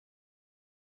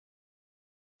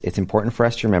It's important for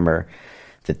us to remember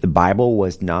that the Bible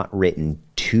was not written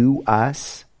to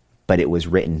us, but it was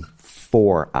written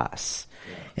for us.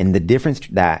 And the difference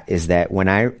to that is that when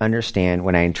I understand,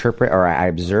 when I interpret or I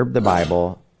observe the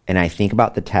Bible and I think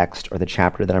about the text or the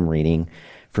chapter that I'm reading,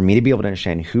 for me to be able to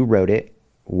understand who wrote it,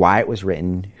 why it was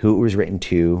written, who it was written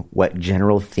to, what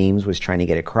general themes was trying to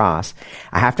get across,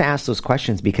 I have to ask those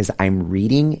questions because I'm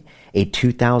reading a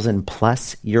 2,000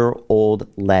 plus year old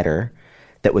letter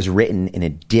that was written in a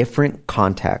different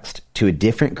context to a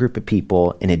different group of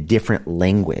people in a different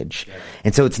language.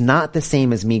 And so it's not the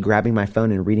same as me grabbing my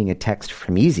phone and reading a text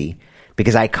from Easy,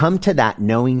 because I come to that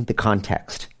knowing the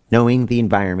context, knowing the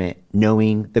environment,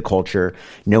 knowing the culture,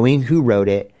 knowing who wrote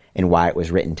it and why it was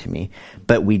written to me.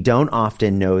 But we don't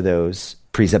often know those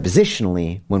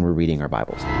presuppositionally when we're reading our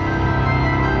Bibles.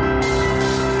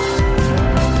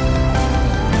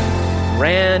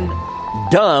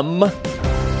 Random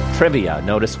trivia.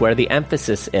 Notice where the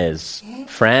emphasis is.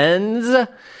 Friends,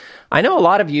 I know a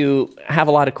lot of you have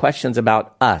a lot of questions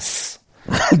about us.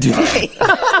 Do they?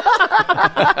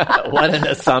 What an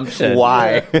assumption.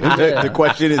 Why? The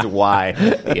question is why.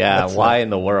 Yeah, why in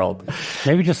the world?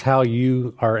 Maybe just how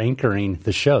you are anchoring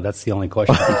the show. That's the only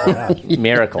question people have.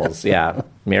 Miracles, yeah.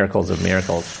 Miracles of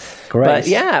miracles. Grace. But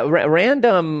yeah,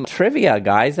 random trivia,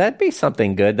 guys. That'd be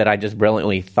something good that I just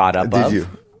brilliantly thought up of. Did you?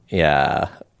 Yeah,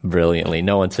 brilliantly.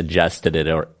 No one suggested it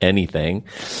or anything.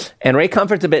 And Ray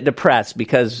Comfort's a bit depressed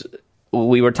because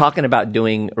we were talking about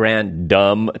doing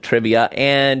random trivia,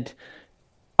 and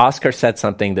Oscar said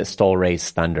something that stole Ray's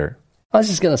thunder. I was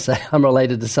just going to say, I'm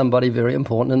related to somebody very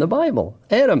important in the Bible,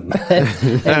 Adam.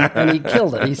 and he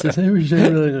killed it. He says,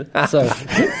 so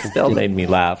Still made me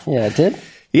laugh. yeah, it did.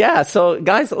 Yeah, so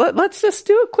guys, let's just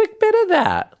do a quick bit of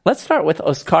that. Let's start with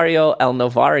Oscario El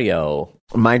Novario.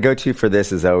 My go-to for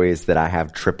this is always that I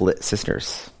have triplet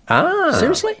sisters.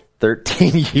 Seriously?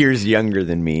 13 years younger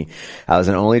than me. I was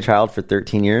an only child for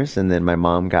 13 years, and then my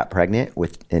mom got pregnant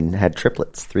and had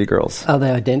triplets, 3 girls. Are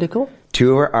they identical?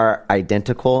 2 are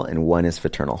identical, and 1 is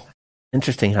fraternal.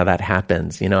 Interesting how that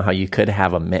happens. You know, how you could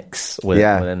have a mix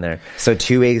within there. So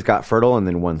 2 eggs got fertile, and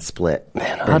then 1 split.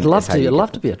 Man, I'd love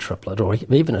to be a triplet or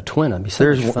even a twin. It'd be so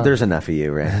much fun. There's enough of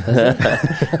you, right?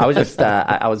 I was just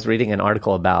I was reading an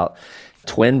article about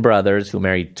twin brothers who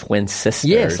married twin sisters.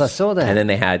 Yes, I saw that. And then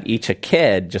they had each a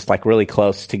kid, just like really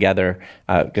close together,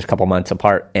 just a couple months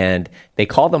apart. And they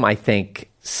call them, I think,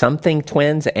 something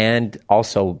twins and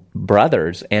also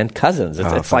brothers and cousins.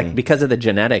 It's like because of the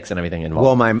genetics and everything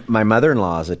involved. Well, my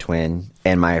mother-in-law is a twin,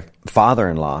 and my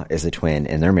father-in-law is a twin,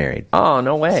 and they're married. Oh,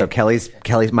 no way. So Kelly's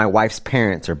my wife's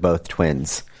parents are both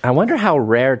twins. I wonder how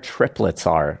rare triplets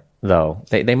are, though.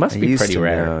 They must be pretty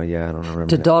rare. Know. Yeah, I don't remember.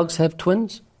 Do dogs have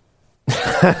twins?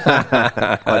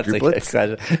 Quadruplets?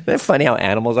 Isn't it funny how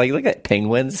animals, like, look at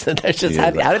penguins? They're just how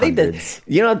do they do?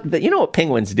 You know what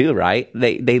penguins do, right?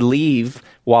 They leave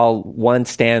while one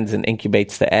stands and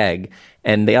incubates the egg,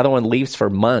 and the other one leaves for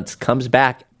months, comes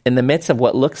back in the midst of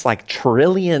what looks like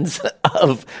trillions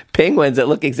of penguins that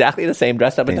look exactly the same,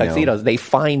 dressed up in tuxedos. They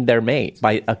find their mate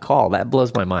by a call. That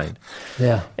blows my mind.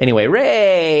 Yeah. Anyway,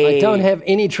 Ray. I don't have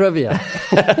any trivia.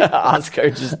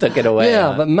 Oscar just took it away.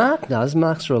 Yeah, but Mark does.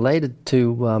 Mark's related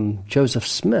to Joseph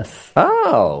Smith.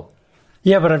 Oh.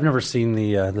 Yeah, but I've never seen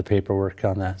the paperwork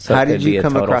on that. So how it could did you be a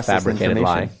come total across this fabricated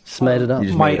information? lie? Just made it up.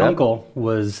 My uncle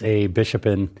was a bishop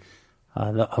at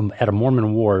a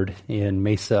Mormon ward in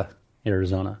Mesa,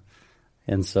 Arizona.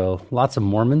 And so lots of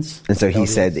Mormons. And so he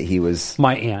said that he was...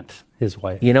 My aunt, his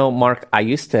wife. You know, Mark, I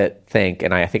used to think,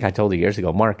 and I think I told you years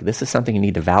ago, Mark, this is something you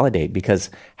need to validate,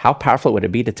 because how powerful would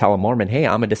it be to tell a Mormon, hey,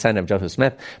 I'm a descendant of Joseph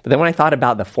Smith? But then when I thought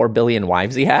about the 4 billion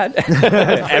wives he had,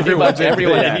 everyone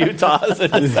in Utah is a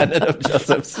descendant of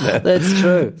Joseph Smith. That's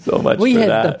true. So much We for had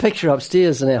that. the picture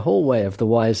upstairs in our hallway of the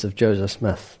wives of Joseph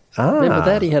Smith. Remember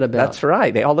that? He had about... That's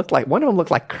right. They all looked like... One of them looked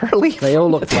like Curly. They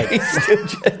all looked like...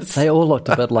 Stooges. They all looked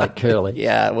a bit like Curly.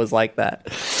 Yeah, it was like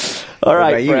that. All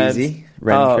right, about you, friends. Easy?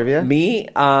 Random trivia? Me?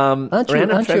 Aren't you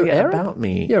trivia Arab? about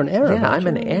me. You're an Arab. Yeah, I'm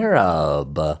an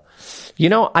Arab. You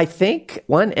know, I think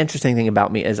one interesting thing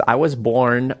about me is I was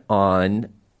born on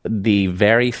the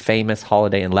very famous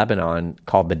holiday in Lebanon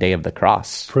called the Day of the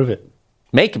Cross. Prove it.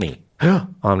 Make me. Oh,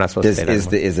 I'm not supposed to say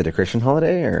that. Is it a Christian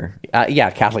holiday or? Yeah,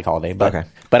 Catholic holiday. But, Okay.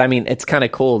 But I mean, it's kind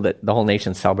of cool that the whole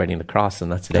nation's celebrating the cross,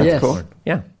 and that's the day. Yes. Cool.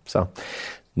 Yeah. So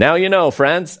now you know,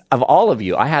 friends. Of all of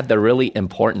you, I had the really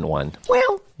important one.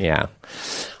 Well. Yeah.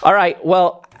 All right.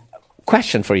 Well,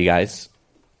 question for you guys.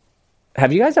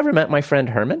 Have you guys ever met my friend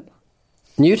Herman?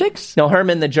 Hermeneutics? No,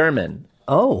 Herman the German.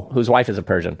 Oh. Whose wife is a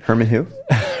Persian. Herman who?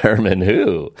 Herman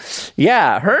who?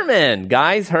 Yeah, Herman.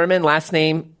 Guys, Herman, last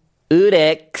name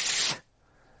Udix.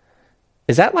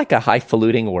 Is that like a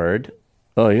highfalutin word?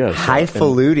 Oh, yeah.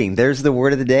 Highfalutin. There's the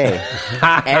word of the day.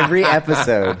 Every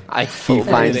episode, he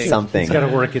finds something. He's got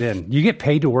to work it in. You get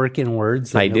paid to work in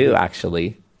words? I do,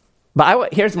 actually.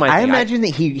 But here's my thing. I imagine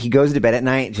that he goes to bed at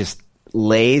night, just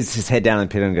lays his head down on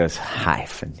the pillow and goes,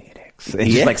 Hermeneutics. And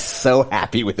he's like so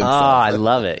happy with himself. Oh, I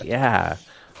love it. Yeah.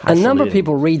 A number of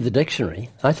people read the dictionary.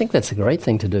 I think that's a great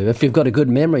thing to do. If you've got a good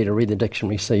memory to read the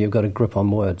dictionary, so you've got a grip on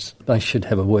words. I should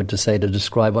have a word to say to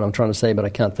describe what I'm trying to say, but I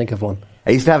can't think of one. I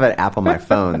used to have an app on my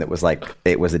phone that was like,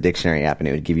 it was a dictionary app, and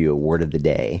it would give you a word of the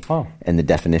day and the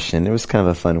definition. It was kind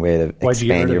of a fun way to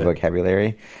expand your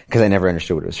vocabulary, because I never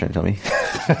understood what it was trying to tell me.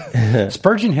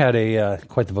 Spurgeon had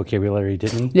quite the vocabulary,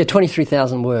 didn't he? Yeah,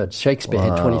 23,000 words. Shakespeare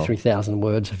had 23,000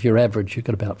 words. If you're average, you've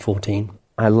got about 14.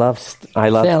 I love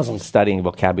studying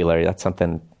vocabulary. That's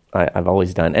something I've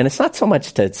always done. And it's not so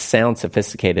much to sound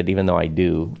sophisticated, even though I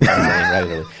do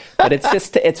regularly. But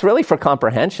it's really for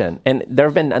comprehension. And there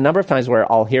have been a number of times where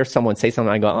I'll hear someone say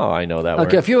something, and I go, oh, I know that word.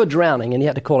 Okay, if you were drowning and you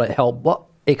had to call it help, what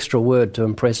extra word to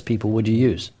impress people would you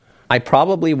use? I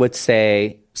probably would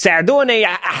say, ساعدوني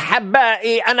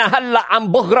أحبائي أنا هلا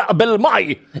عم بغرق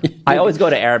بالماء. I always go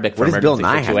to Arabic for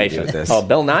emergency situations. Oh,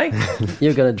 Bill Nye?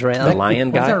 You're going to drown. The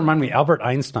lion guy? Does that remind me? Albert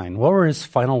Einstein. What were his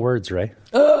final words, Ray?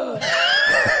 By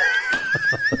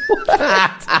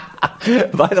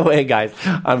the way, guys,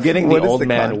 I'm getting the old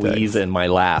man wheeze in my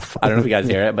laugh. I don't know if you guys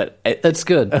hear it, but it's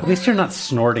good. At least you're not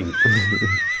snorting.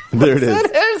 There it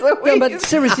is. No, but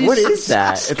seriously, what is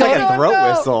that? It's like a throat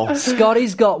whistle.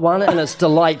 Scotty's got one, and it's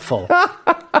delightful.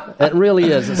 It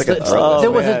really is.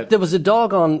 There was a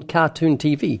dog on cartoon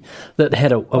TV that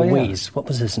had a wheeze. What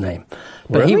was his name?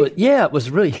 But really? It was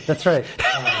really. That's right.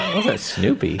 Wasn't it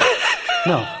Snoopy?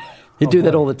 No. You do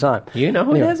that all the time. You know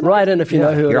who it is? Write in if you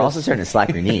know who it is. You're also starting to slack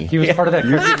your knee. He was part of that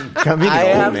cartoon.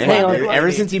 Hang on.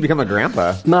 Ever since you become a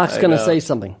grandpa. Mark's going to say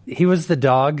something. He was the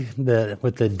dog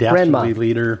with the dastardly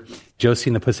leader,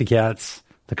 Josie and the Pussycats,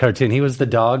 the cartoon. He was the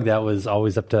dog that was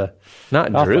always up to...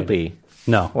 Not Droopy.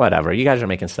 No. Whatever. You guys are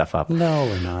making stuff up. No,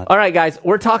 we're not. All right, guys.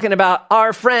 We're talking about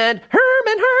our friend Herman.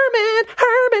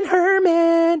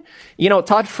 You know,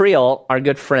 Todd Friel, our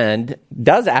good friend,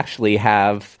 does actually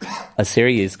have a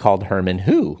series called Herman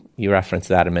Who. You referenced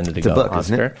that a minute ago, it's a book, Oscar.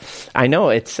 isn't it? I know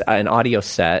it's an audio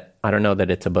set. I don't know that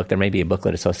it's a book. There may be a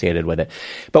booklet associated with it.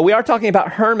 But we are talking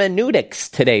about hermeneutics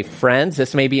today, friends.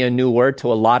 This may be a new word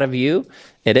to a lot of you.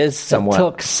 It is somewhat... It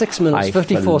took 6 minutes,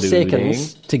 54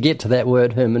 seconds to get to that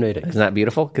word hermeneutics. Isn't that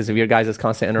beautiful? Because of your guys'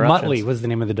 constant interruptions. Muttley was the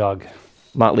name of the dog.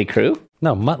 Motley Crue?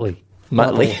 No, Muttley.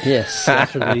 Muttley. Yes.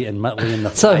 Dastardly and Muttley in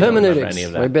the... So hermeneutics.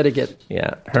 We better get...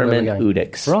 Yeah,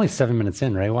 hermeneutics. We're only 7 minutes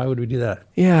in, right? Why would we do that?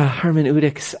 Yeah,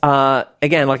 hermeneutics.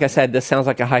 Again, like I said, this sounds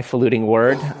like a highfalutin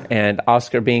word. And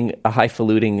Oscar being a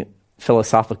highfalutin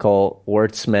philosophical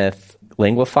wordsmith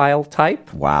linguophile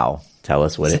type. Wow. Tell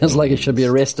us what it means. Sounds like it should be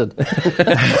arrested.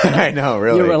 I know,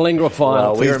 really. You're a linguophile.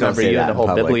 Well, we remember you and the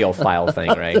whole bibliophile thing,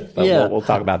 right? But yeah. we'll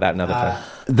talk about that another time.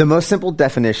 The most simple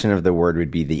definition of the word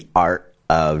would be the art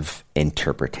of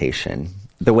interpretation.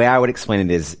 The way I would explain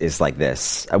it is like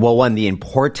this. Well, one, the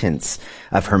importance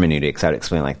of hermeneutics, I would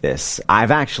explain it like this.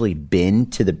 I've actually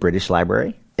been to the British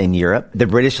Library in Europe. The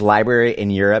British Library in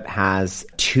Europe has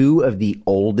 2 of the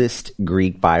oldest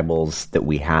Greek Bibles that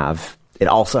we have. It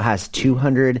also has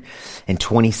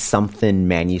 220-something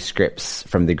manuscripts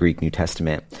from the Greek New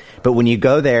Testament. But when you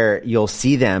go there, you'll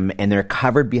see them, and they're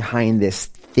covered behind this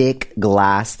thick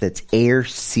glass that's air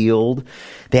sealed.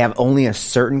 They have only a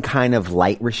certain kind of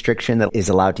light restriction that is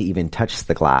allowed to even touch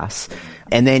the glass.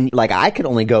 And then, I could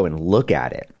only go and look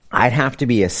at it. I'd have to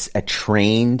be a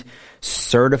trained,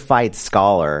 certified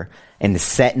scholar and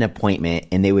set an appointment,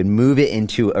 and they would move it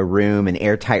into a room, an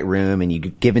airtight room, and you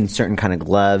get given certain kind of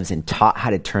gloves and taught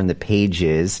how to turn the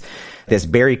pages. As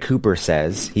Barry Cooper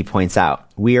says, he points out,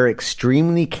 we are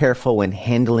extremely careful when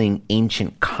handling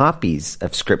ancient copies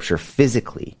of Scripture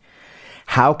physically.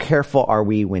 How careful are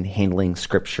we when handling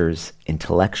Scriptures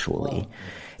intellectually? Wow.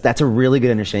 That's a really good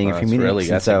understanding of hermeneutics.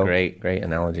 That's a great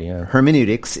analogy. Yeah.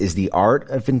 Hermeneutics is the art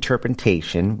of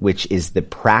interpretation, which is the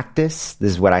practice,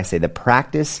 this is what I say, the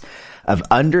practice of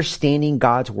understanding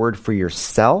God's word for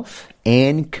yourself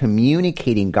and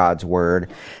communicating God's word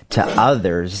to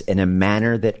others in a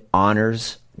manner that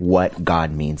honors what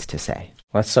God means to say.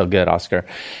 That's so good, Oscar.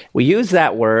 We use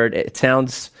that word. It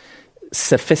sounds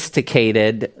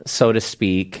sophisticated, so to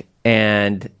speak,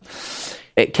 and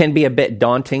it can be a bit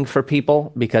daunting for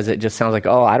people because it just sounds like,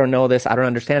 oh, I don't know this, I don't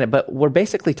understand it. But we're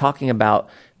basically talking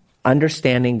about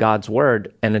understanding God's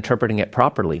word and interpreting it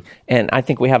properly. And I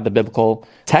think we have the biblical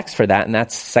text for that, and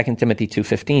that's 2 Timothy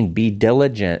 2:15. Be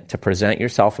diligent to present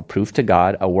yourself approved to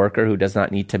God, a worker who does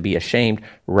not need to be ashamed,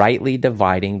 rightly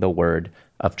dividing the word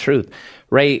of truth.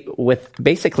 Ray, with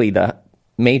basically the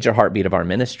major heartbeat of our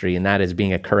ministry, and that is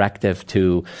being a corrective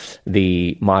to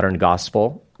the modern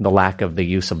gospel, the lack of the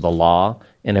use of the law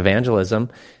in evangelism,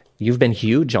 you've been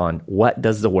huge on what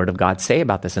does the word of God say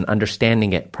about this and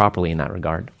understanding it properly in that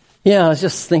regard. Yeah, I was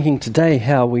just thinking today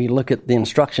how we look at the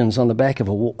instructions on the back of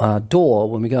a door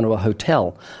when we go into a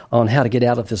hotel on how to get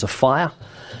out if there's a fire.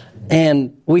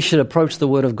 And we should approach the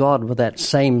Word of God with that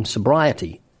same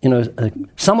sobriety. You know,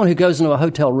 someone who goes into a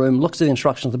hotel room, looks at the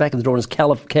instructions on the back of the door and is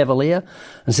cavalier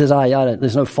and says,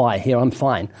 there's no fire here, I'm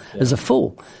fine, is a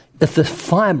fool. If the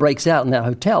fire breaks out in that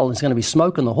hotel, there's going to be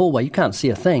smoke in the hallway, you can't see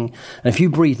a thing. And if you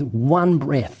breathe one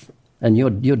breath, and you're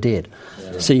dead.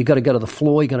 Yeah. So you've got to go to the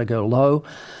floor, you've got to go low.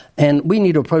 And we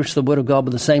need to approach the Word of God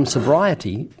with the same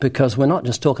sobriety, because we're not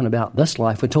just talking about this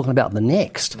life, we're talking about the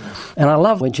next. And I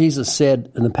love when Jesus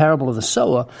said in the parable of the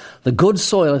sower, the good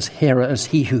soil is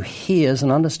he who hears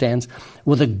and understands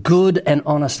with a good and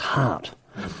honest heart.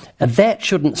 And that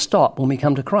shouldn't stop when we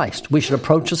come to Christ. We should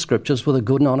approach the Scriptures with a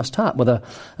good and honest heart, with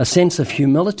a sense of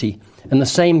humility, and the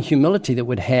same humility that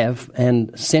we'd have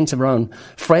and sense of our own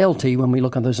frailty when we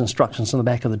look at those instructions on the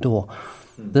back of the door.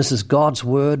 This is God's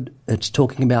word. It's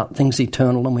talking about things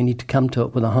eternal, and we need to come to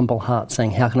it with a humble heart,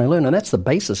 saying, how can I learn? And that's the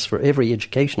basis for every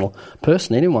educational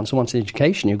person. Anyone who wants an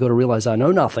education, you've got to realize I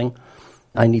know nothing.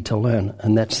 I need to learn,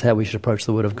 and that's how we should approach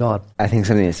the Word of God. I think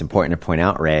something that's important to point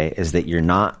out, Ray, is that you're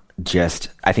not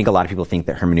I think a lot of people think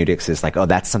that hermeneutics is like,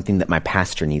 that's something that my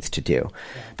pastor needs to do.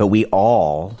 But we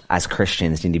all, as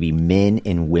Christians, need to be men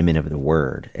and women of the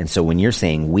Word. And so when you're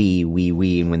saying we,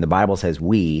 and when the Bible says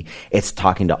we, it's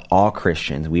talking to all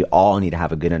Christians. We all need to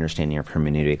have a good understanding of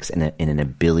hermeneutics and an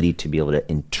ability to be able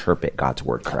to interpret God's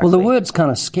Word correctly. Well, the Word's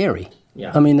kind of scary.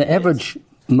 Yeah, I mean, the average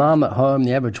mom at home,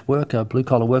 the average worker,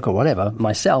 blue-collar worker, whatever,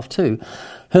 myself too,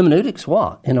 hermeneutics,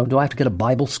 what? You know, do I have to go to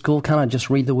Bible school? Can't I just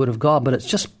read the Word of God? But it's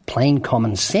just plain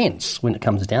common sense when it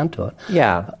comes down to it.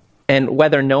 Yeah. And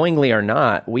whether knowingly or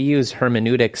not, we use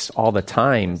hermeneutics all the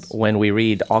time when we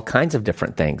read all kinds of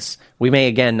different things. We may,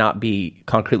 again, not be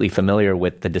concretely familiar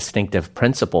with the distinctive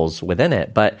principles within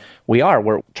it, but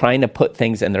we're trying to put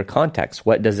things in their context.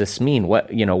 What does this mean?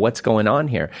 What's going on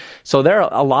here? So there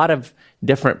are a lot of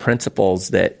different principles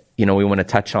that we want to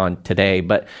touch on today,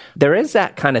 but there is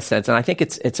that kind of sense, and I think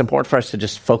it's important for us to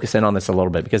just focus in on this a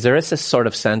little bit, because there is this sort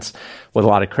of sense with a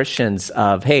lot of Christians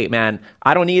of, hey, man,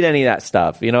 I don't need any of that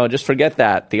stuff. Just forget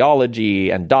that theology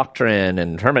and doctrine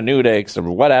and hermeneutics or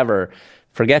whatever.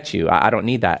 Forget you. I don't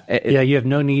need that. You have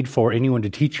no need for anyone to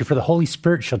teach you, for the Holy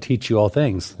Spirit shall teach you all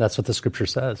things. That's what the Scripture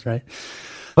says, right?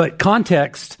 But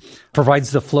context provides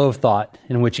the flow of thought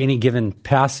in which any given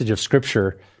passage of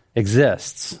Scripture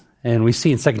exists. And we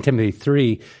see in 2 Timothy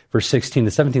 3, verse 16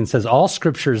 to 17, it says, all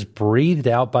Scripture is breathed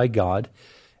out by God,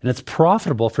 and it's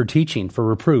profitable for teaching, for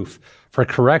reproof, for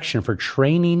correction, for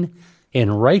training in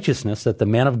righteousness, that the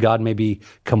man of God may be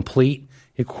complete,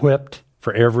 equipped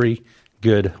for every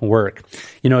good work.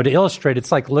 To illustrate,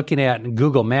 it's like looking at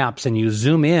Google Maps and you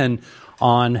zoom in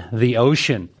on the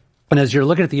ocean. And as you're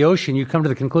looking at the ocean, you come to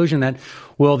the conclusion that,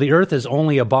 the earth is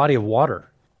only a body of water.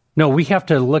 No, we have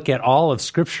to look at all of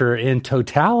Scripture in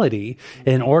totality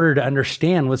in order to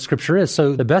understand what Scripture is.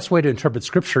 So the best way to interpret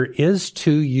Scripture is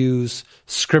to use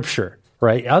Scripture,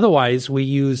 right? Otherwise, we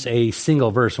use a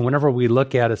single verse. And whenever we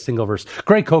look at a single verse,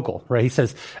 Greg Kokel, right, he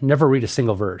says, never read a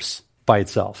single verse by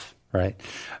itself, right?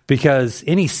 Because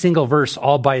any single verse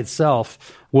all by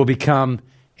itself will become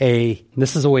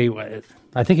this is a way,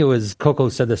 I think it was Coco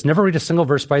who said this, never read a single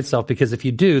verse by itself, because if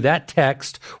you do, that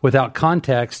text without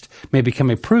context may become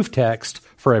a proof text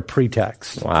for a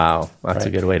pretext. Wow, that's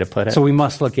a good way to put it. So we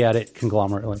must look at it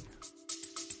conglomerately.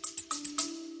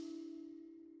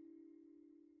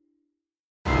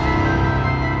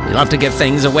 We love to give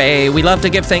things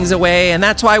away. And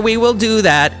that's why we will do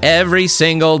that every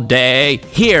single day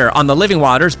here on the Living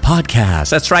Waters podcast.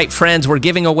 That's right, friends. We're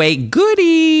giving away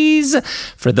goodies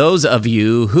for those of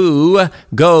you who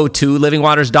go to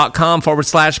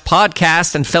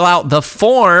livingwaters.com/podcast and fill out the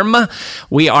form.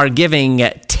 We are giving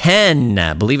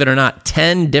 10, believe it or not,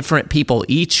 10 different people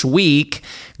each week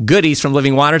goodies from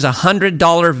Living Waters,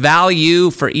 $100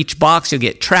 value for each box. You'll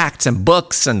get tracts and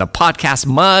books and a podcast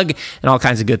mug and all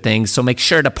kinds of good things. So make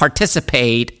sure to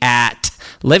participate at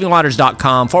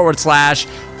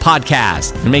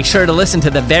livingwaters.com/podcast. And make sure to listen to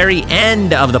the very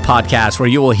end of the podcast, where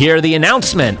you will hear the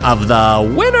announcement of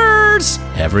the winners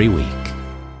every week.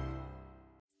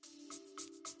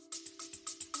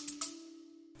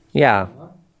 Yeah.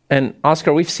 And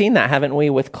Oscar, we've seen that, haven't we,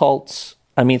 with cults?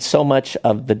 I mean, so much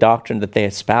of the doctrine that they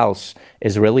espouse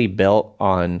is really built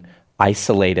on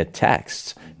isolated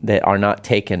texts that are not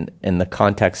taken in the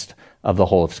context of the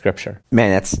whole of Scripture.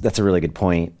 Man, that's a really good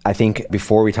point. I think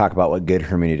before we talk about what good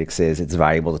hermeneutics is, it's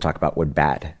valuable to talk about what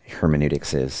bad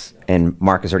hermeneutics is. And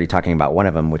Mark is already talking about one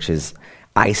of them, which is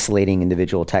isolating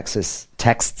individual texts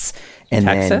and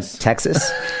Texas? then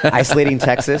Texas, isolating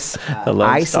Texas,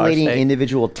 isolating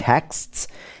individual texts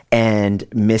and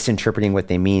misinterpreting what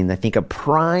they mean. I think a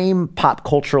prime pop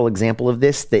cultural example of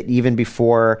this, that even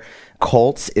before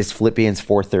cults, is Philippians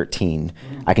 4:13.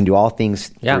 I can do all things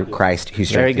through Christ who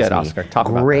strengthens me. Very good, Oscar. Talk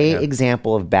about that. Great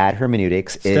example of bad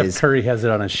hermeneutics is... Steph Curry has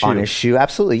it on his shoe. On his shoe,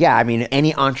 absolutely. Yeah, I mean,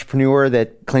 any entrepreneur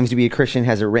that claims to be a Christian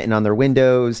has it written on their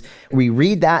windows. We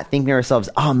read that thinking to ourselves,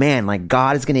 oh man, like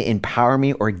God is going to empower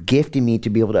me or gift me to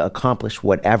be able to accomplish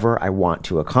whatever I want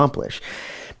to accomplish.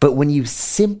 But when you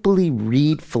simply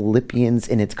read Philippians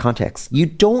in its context, you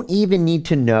don't even need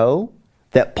to know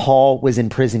that Paul was in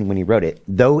prison when he wrote it,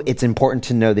 though it's important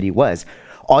to know that he was.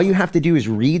 All you have to do is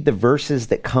read the verses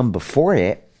that come before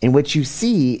it, and what you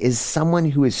see is someone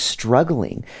who is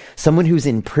struggling, someone who's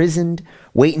imprisoned,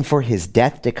 waiting for his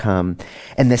death to come.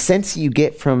 And the sense you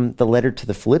get from the letter to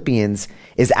the Philippians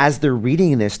is, as they're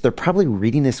reading this, they're probably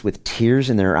reading this with tears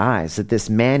in their eyes, that this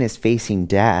man is facing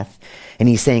death. And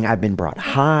he's saying, I've been brought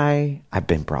high, I've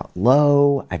been brought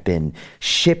low, I've been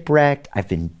shipwrecked, I've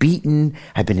been beaten,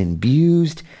 I've been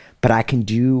abused, but I can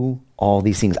do all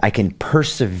these things. I can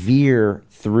persevere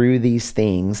through these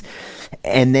things.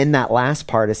 And then that last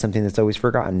part is something that's always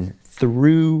forgotten.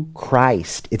 Through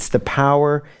Christ. It's the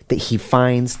power that he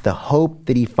finds, the hope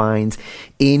that he finds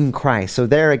in Christ. So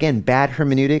there again, bad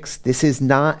hermeneutics, this is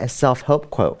not a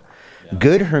self-help quote. Yeah.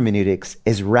 Good hermeneutics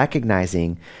is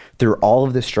recognizing through all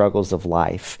of the struggles of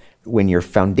life, when your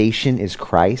foundation is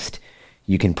Christ,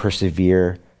 you can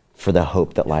persevere for the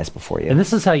hope that lies before you. And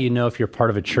this is how you know if you're part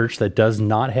of a church that does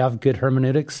not have good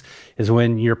hermeneutics, is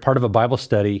when you're part of a Bible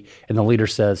study and the leader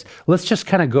says, let's just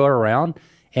kind of go around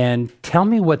and tell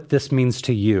me what this means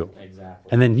to you.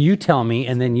 Exactly. And then you tell me,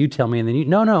 and then you tell me, and then you...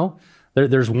 No.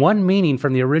 There's one meaning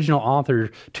from the original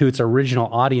author to its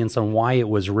original audience on why it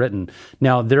was written.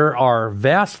 Now, there are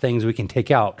vast things we can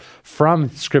take out from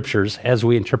scriptures as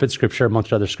we interpret scripture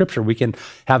amongst other scripture. We can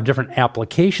have different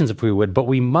applications if we would, but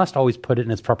we must always put it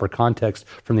in its proper context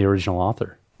from the original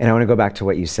author. And I want to go back to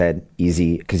what you said,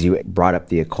 Easy, because you brought up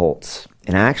the occults.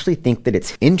 And I actually think that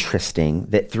it's interesting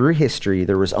that through history,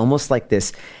 there was almost like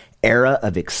this era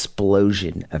of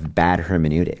explosion of bad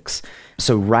hermeneutics.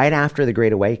 So right after the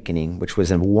Great Awakening, which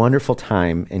was a wonderful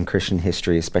time in Christian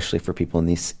history, especially for people in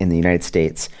the United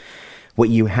States, what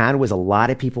you had was a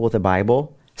lot of people with the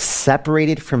Bible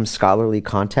separated from scholarly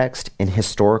context and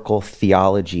historical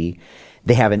theology.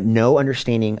 They have no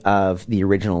understanding of the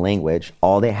original language.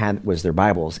 All they had was their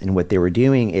Bibles. And what they were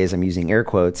doing is, I'm using air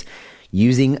quotes,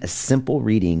 using a simple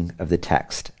reading of the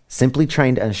text, simply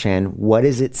trying to understand what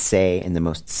does it say in the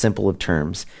most simple of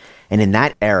terms. And in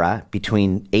that era,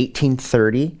 between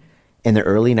 1830 and the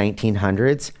early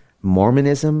 1900s,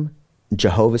 Mormonism,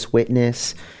 Jehovah's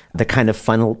Witness, the kind of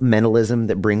fundamentalism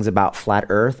that brings about flat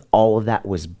earth, all of that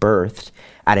was birthed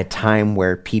at a time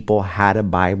where people had a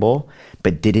Bible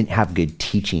but didn't have good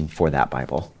teaching for that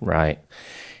Bible. Right.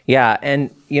 Yeah, and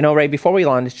Ray, before we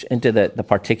launch into the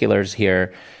particulars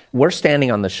here, we're standing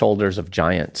on the shoulders of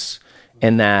giants,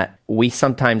 in that we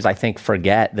sometimes, I think,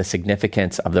 forget the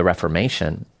significance of the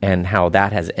Reformation and how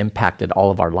that has impacted all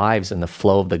of our lives and the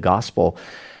flow of the gospel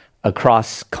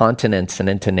across continents and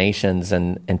into nations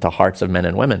and into hearts of men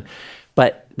and women.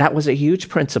 But that was a huge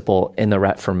principle in the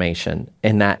Reformation,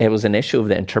 in that it was an issue of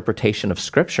the interpretation of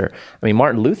Scripture. I mean,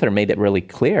 Martin Luther made it really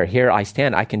clear, here I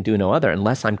stand, I can do no other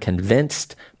unless I'm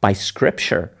convinced by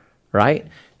Scripture, right?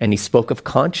 And he spoke of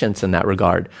conscience in that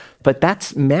regard. But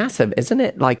that's massive, isn't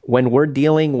it? Like when we're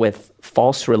dealing with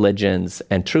false religions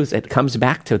and truths, it comes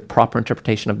back to proper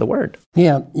interpretation of the word.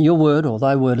 Yeah, your word or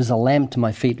thy word is a lamp to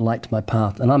my feet, light to my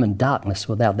path, and I'm in darkness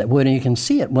without that word. And you can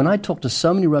see it when I talk to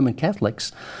so many Roman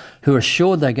Catholics who are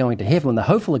sure they're going to heaven, when they're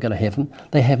hopeful they're going to heaven,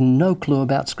 they have no clue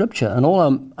about Scripture. And all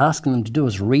I'm asking them to do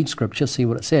is read Scripture, see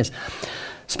what it says.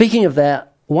 Speaking of that,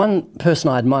 one person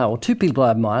I admire, or two people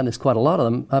I admire, and there's quite a lot of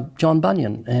them, are John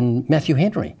Bunyan and Matthew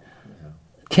Henry.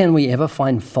 Can we ever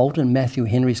find fault in Matthew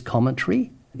Henry's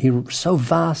commentary? He so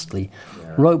vastly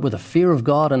wrote with a fear of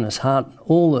God in his heart,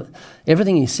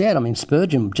 everything he said. I mean,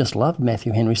 Spurgeon just loved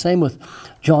Matthew Henry. Same with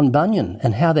John Bunyan,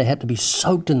 and how they had to be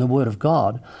soaked in the Word of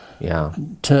God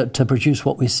to produce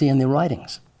what we see in their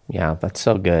writings. Yeah, that's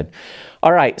so good.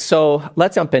 All right, so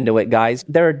let's jump into it, guys.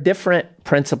 There are different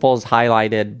principles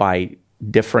highlighted by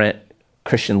different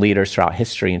Christian leaders throughout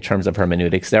history in terms of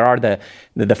hermeneutics. There are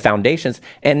the foundations,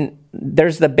 and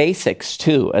there's the basics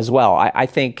too as well. I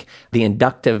think the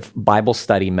inductive Bible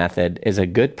study method is a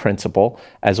good principle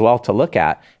as well to look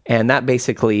at, and that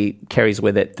basically carries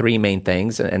with it three main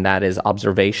things, and that is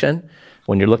observation.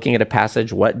 When you're looking at a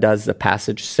passage, what does the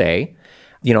passage say?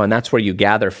 And that's where you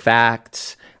gather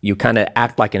facts. You kind of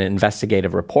act like an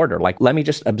investigative reporter. Like, let me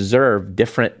just observe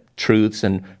different truths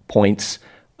and points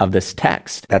of this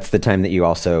text. That's the time that you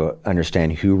also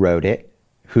understand who wrote it,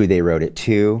 who they wrote it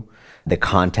to, the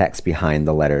context behind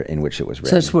the letter in which it was written.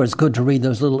 So that's where it's good to read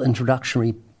those little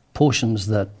introductory portions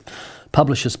that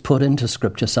publishers put into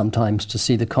Scripture sometimes to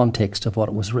see the context of what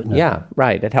it was written. Yeah,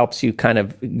 right. It helps you kind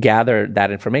of gather that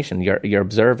information. You're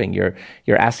observing. You're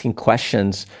asking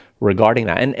questions regarding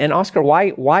that. And Oscar,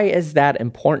 why is that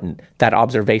important? That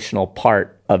observational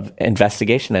part of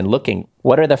investigation and looking.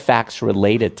 What are the facts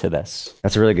related to this?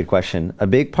 That's a really good question. A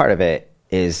big part of it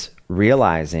is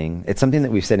realizing, it's something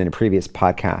that we've said in a previous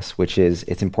podcast, which is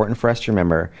it's important for us to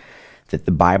remember that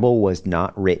the Bible was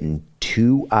not written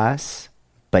to us,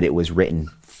 but it was written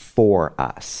for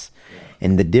us.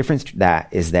 And the difference to that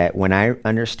is that when I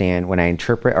understand, when I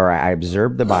interpret or I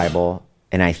observe the Bible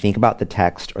and I think about the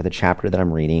text or the chapter that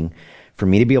I'm reading, for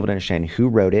me to be able to understand who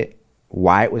wrote it,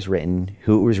 why it was written,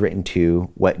 who it was written to,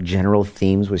 what general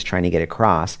themes was trying to get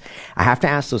across, I have to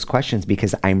ask those questions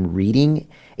because I'm reading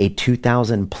a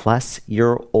 2,000 plus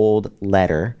year old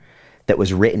letter that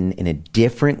was written in a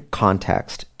different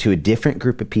context to a different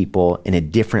group of people in a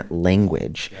different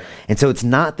language. And so it's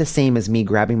not the same as me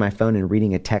grabbing my phone and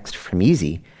reading a text from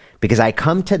Easy, because I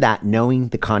come to that knowing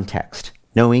the context,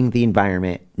 knowing the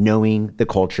environment, knowing the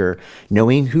culture,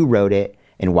 knowing who wrote it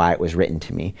and why it was written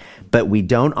to me. But we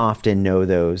don't often know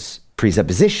those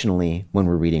presuppositionally when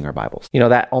we're reading our Bibles.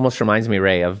 That almost reminds me,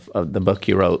 Ray, of the book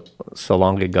you wrote so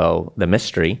long ago, The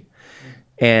Mystery.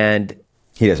 And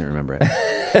he doesn't remember it.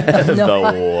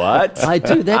 The what? I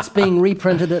do. That's being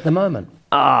reprinted at the moment.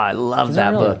 Oh, I love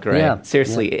that book, Ray. Yeah.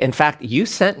 Seriously. Yeah. In fact, you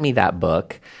sent me that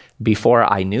book before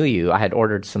I knew you. I had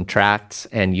ordered some tracts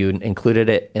and you included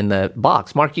it in the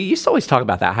box. Mark, you used to always talk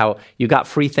about that, how you got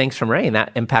free things from Ray and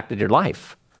that impacted your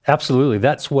life. Absolutely.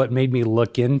 That's what made me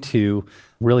look into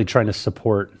really trying to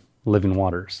support Living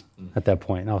Waters at that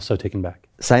point. I was so taken back.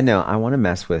 Side note, I want to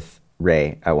mess with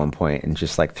Ray at one point and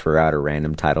just throw out a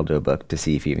random title to a book to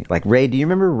see if you Ray, do you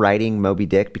remember writing Moby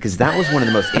Dick? Because that was one of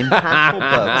the most impactful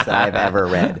books that I've ever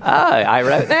read. Oh, I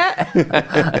wrote that?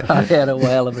 I had a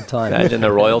whale of a time. Imagine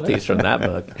the royalties from that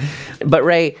book. But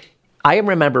Ray, I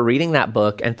remember reading that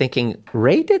book and thinking,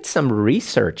 Ray did some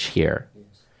research here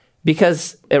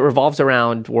because it revolves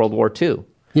around World War II.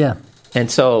 Yeah. And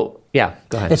so, yeah,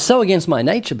 go ahead. It's so against my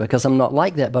nature because I'm not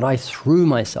like that, but I threw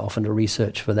myself into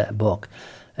research for that book.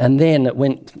 And then it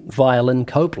went via Lynn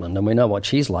Copeland, and we know what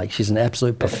she's like. She's an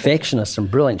absolute perfectionist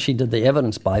and brilliant. She did the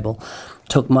Evidence Bible,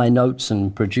 took my notes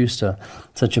and produced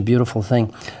such a beautiful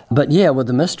thing. But yeah, with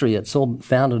The Mystery, it's all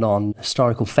founded on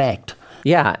historical fact.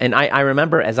 Yeah, and I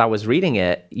remember as I was reading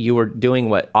it, you were doing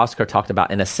what Oscar talked about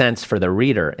in a sense for the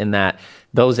reader, in that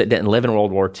those that didn't live in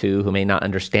World War II, who may not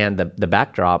understand the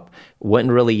backdrop,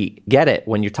 wouldn't really get it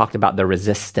when you talked about the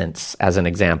resistance as an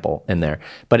example in there.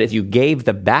 But if you gave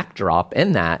the backdrop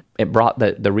in that, it brought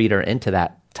the reader into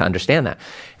that to understand that.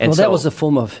 And that was a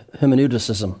form of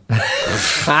hermeneuticism.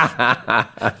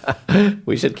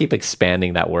 We should keep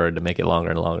expanding that word to make it longer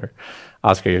and longer.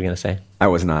 Oscar, you're going to say? I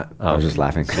was not. I was just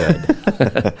laughing. Good.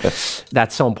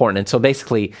 That's so important. And so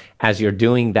basically, as you're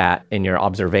doing that in your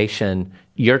observation,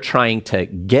 you're trying to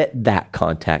get that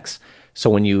context.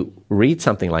 So when you read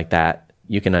something like that,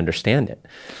 you can understand it.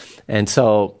 And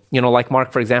so, like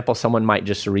Mark, for example, someone might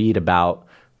just read about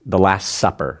the Last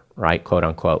Supper, right, quote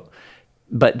unquote.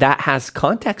 But that has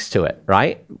context to it,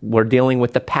 right? We're dealing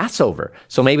with the Passover.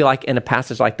 So maybe like in a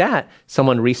passage like that,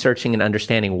 someone researching and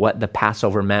understanding what the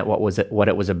Passover meant, what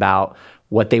it was about,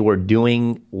 what they were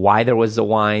doing, why there was the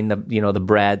wine, the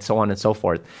bread, so on and so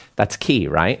forth. That's key,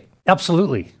 right?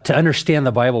 Absolutely. To understand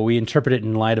the Bible, we interpret it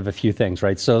in light of a few things,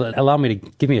 right? So allow me to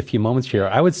give me a few moments here.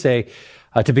 I would say,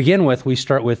 to begin with, we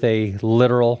start with a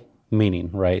literal meaning,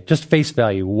 right? Just face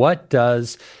value. What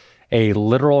does a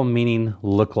literal meaning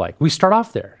look like? We start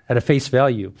off there at a face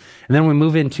value, and then we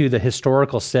move into the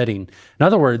historical setting. In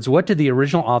other words, what did the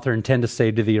original author intend to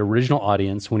say to the original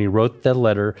audience when he wrote the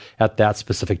letter at that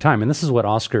specific time? And this is what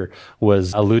Oscar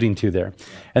was alluding to there.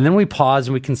 And then we pause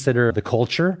and we consider the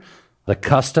culture, the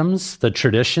customs, the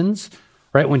traditions,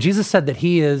 right? When Jesus said that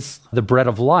he is the bread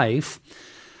of life,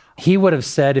 he would have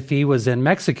said, if he was in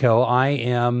Mexico, I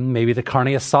am maybe the carne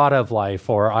asada of life,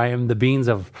 or I am the beans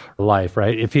of life,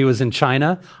 right? If he was in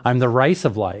China, I'm the rice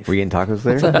of life. Were you getting tacos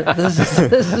there?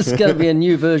 This is going to be a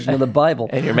new version of the Bible.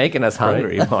 And you're making us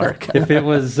hungry, right? Mark. If it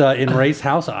was in Ray's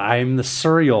house, I'm the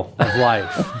cereal of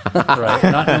life, right?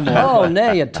 Not anymore. Oh,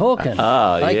 now you're talking.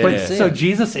 So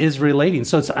Jesus is relating.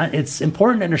 So it's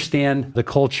important to understand the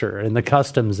culture and the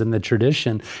customs and the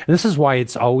tradition. And this is why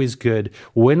it's always good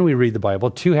when we read the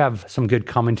Bible to have some good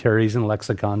commentaries and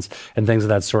lexicons and things of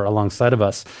that sort alongside of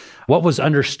us. What was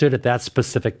understood at that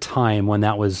specific time when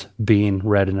that was being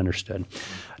read and understood.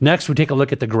 Next, we take a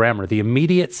look at the grammar, the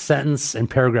immediate sentence and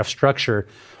paragraph structure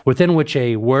within which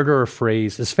a word or a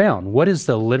phrase is found. What is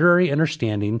the literary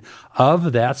understanding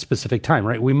of that specific time,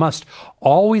 right? We must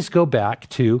always go back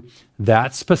to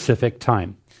that specific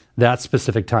time.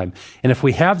 And if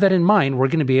we have that in mind, we're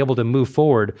going to be able to move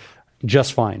forward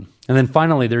just fine. And then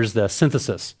finally, there's the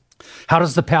synthesis. How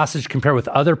does the passage compare with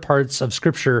other parts of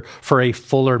Scripture for a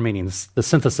fuller meaning? The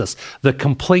synthesis, the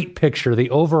complete picture, the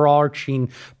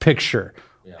overarching picture.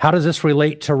 Yeah. How does this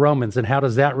relate to Romans, and how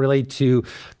does that relate to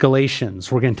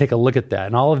Galatians? We're going to take a look at that.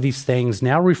 And all of these things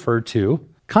now refer to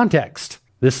context.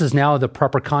 This is now the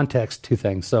proper context to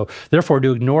things. So therefore,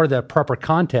 to ignore the proper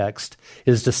context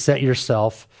is to set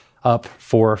yourself up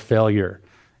for failure.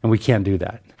 And we can't do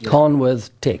that. Con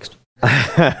with text.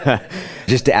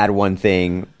 Just to add one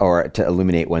thing, or to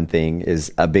illuminate one thing,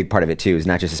 is a big part of it too, is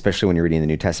not just, especially when you're reading the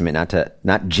New Testament,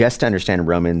 not just to understand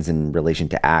Romans in relation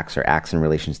to Acts or Acts in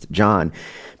relation to John,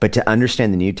 but to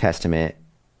understand the New Testament.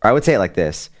 Or I would say it like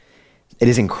this: it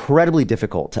is incredibly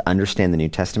difficult to understand the New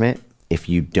Testament if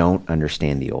you don't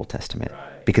understand the Old Testament. Right.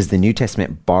 Because the New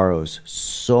Testament borrows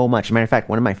so much. Matter of fact,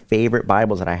 one of my favorite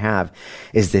Bibles that I have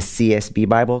is the CSB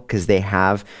Bible, because they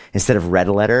have, instead of red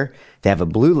letter, they have a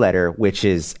blue letter, which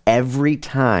is every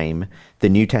time the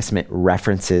New Testament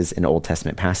references an Old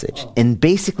Testament passage. Oh. And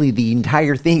basically the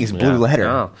entire thing is blue letter.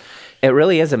 Oh. It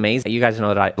really is amazing. You guys know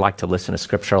that I like to listen to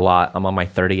Scripture a lot. I'm on my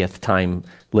 30th time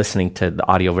listening to the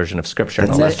audio version of Scripture.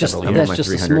 That's just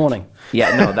this morning.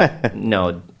 Yeah,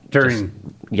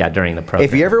 during the program.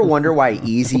 If you ever wonder why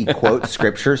Easy quotes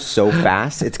Scripture so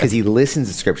fast, it's because he listens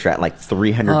to Scripture at like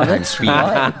 300 times speed.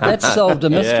 Right. That solved a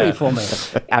mystery for me.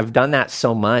 I've done that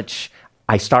so much,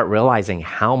 I start realizing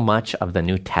how much of the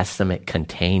New Testament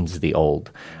contains the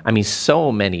Old. I mean,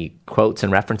 so many quotes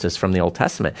and references from the Old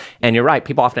Testament. And you're right,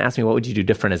 people often ask me, what would you do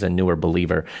different as a newer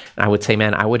believer? And I would say,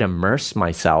 man, I would immerse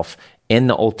myself in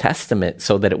the Old Testament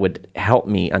so that it would help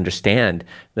me understand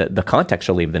the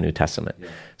contextually of the New Testament. Yeah.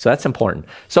 So that's important.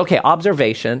 So, okay,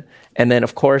 observation. And then,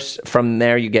 of course, from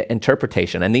there you get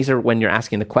interpretation. And these are when you're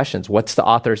asking the questions. What's the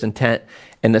author's intent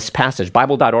in this passage?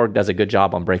 Bible.org does a good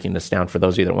job on breaking this down for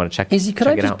those of you that want to check it out. Izzy, could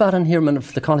I just butt in here a minute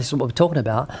for the context of what we're talking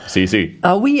about? See.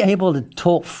 Are we able to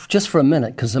talk just for a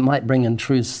minute, because it might bring in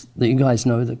truths that you guys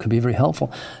know that could be very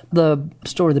helpful? The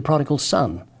story of the prodigal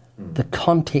son. The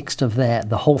context of that,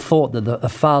 the whole thought that a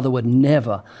father would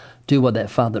never do what that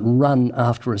father, run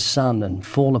after his son and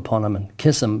fall upon him and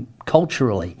kiss him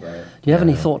culturally. Right. Do you have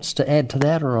any thoughts to add to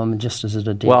that, or just as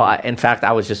a deal? Well, in fact,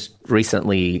 I was just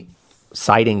recently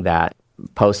citing that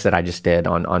post that I just did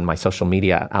on my social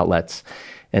media outlets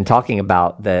and talking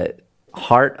about the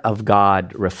heart of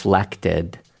God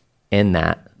reflected in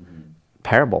that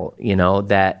parable,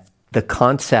 that the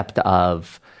concept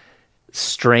of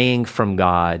straying from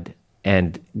God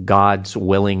and God's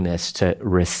willingness to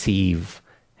receive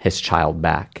his child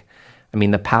back. I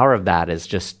mean, the power of that is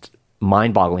just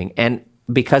mind-boggling. And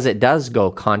because it does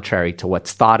go contrary to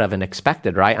what's thought of and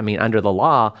expected, right? I mean, under the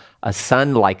law, a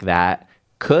son like that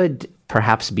could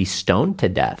perhaps be stoned to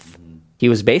death. He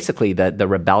was basically the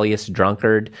rebellious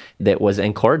drunkard that was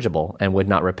incorrigible and would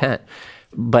not repent.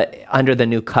 But under the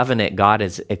new covenant, God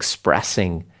is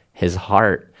expressing his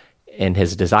heart and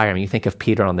his desire. I mean, you think of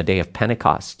Peter on the day of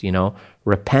Pentecost,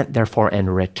 repent therefore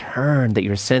and return, that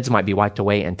your sins might be wiped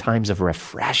away and times of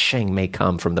refreshing may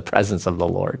come from the presence of the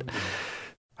Lord.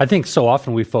 I think so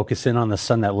often we focus in on the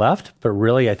son that left, but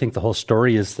really I think the whole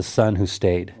story is the son who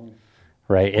stayed,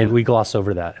 right? And we gloss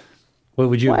over that.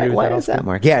 Would you agree with that? Why is that,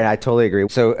 Mark? Yeah, I totally agree.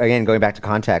 So again, going back to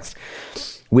context,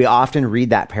 we often read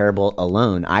that parable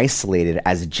alone, isolated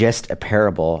as just a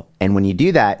parable. And when you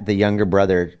do that, the younger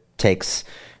brother takes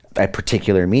a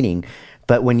particular meaning.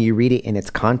 But when you read it in its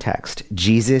context,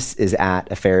 Jesus is at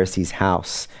a Pharisee's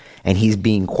house and he's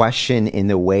being questioned in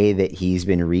the way that he's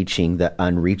been reaching the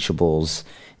unreachables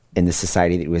in the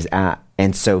society that he was at.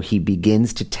 And so he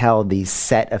begins to tell these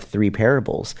set of 3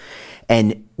 parables.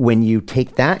 And when you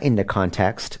take that into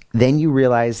context, then you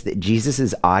realize that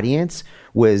Jesus's audience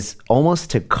was almost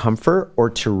to comfort or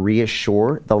to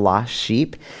reassure the lost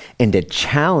sheep and to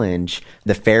challenge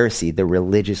the Pharisee, the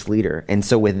religious leader. And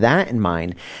so with that in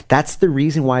mind, that's the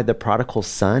reason why the prodigal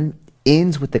son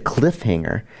ends with the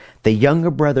cliffhanger. The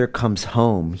younger brother comes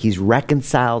home. He's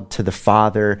reconciled to the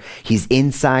father. He's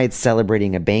inside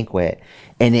celebrating a banquet.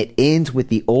 And it ends with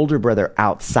the older brother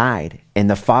outside and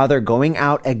the father going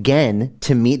out again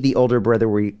to meet the older brother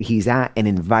where he's at and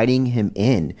inviting him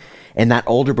in. And that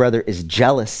older brother is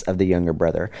jealous of the younger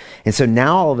brother. And so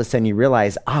now all of a sudden you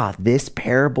realize, this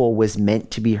parable was meant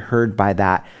to be heard by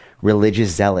that religious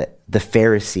zealot, the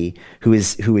Pharisee, who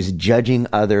is judging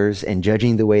others and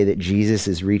judging the way that Jesus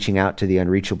is reaching out to the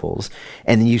unreachables.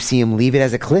 And then you see him leave it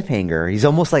as a cliffhanger. He's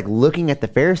almost like looking at the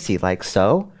Pharisee like,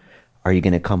 so, are you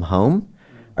going to come home?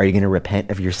 Are you going to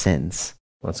repent of your sins?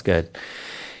 That's good.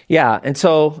 Yeah, and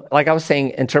so, like I was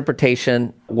saying,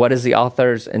 interpretation, what is the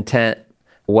author's intent?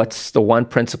 What's the one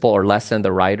principle or lesson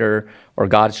the writer or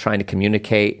God is trying to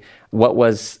communicate? What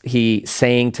was he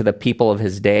saying to the people of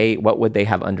his day? What would they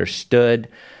have understood?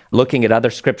 Looking at other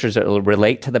scriptures that will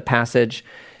relate to the passage.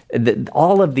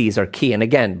 All of these are key. And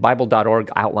again, Bible.org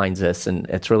outlines this, and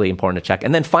it's really important to check.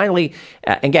 And then finally,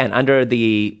 again, under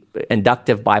the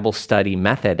inductive Bible study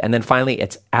method, and then finally,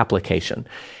 it's application.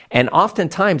 And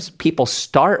oftentimes, people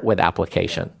start with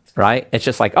application, right? It's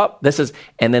just like,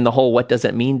 and then the whole what does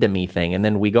it mean to me thing. And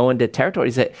then we go into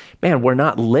territories that, man, we're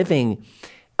not living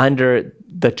under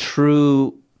the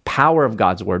true power of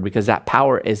God's word, because that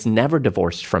power is never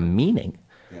divorced from meaning.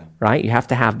 Right? You have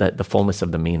to have the fullness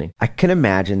of the meaning. I can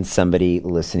imagine somebody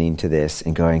listening to this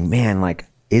and going, man,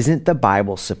 isn't the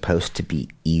Bible supposed to be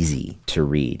easy to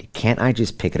read? Can't I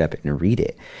just pick it up and read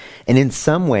it? And in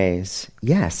some ways,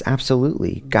 yes,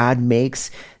 absolutely. God makes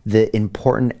the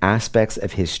important aspects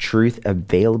of his truth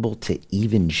available to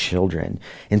even children.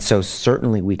 And so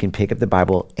certainly we can pick up the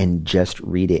Bible and just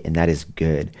read it, and that is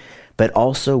good. But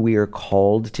also we are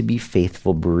called to be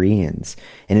faithful Bereans.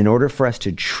 And in order for us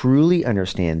to truly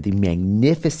understand the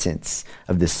magnificence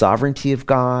of the sovereignty of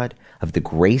God, of the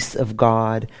grace of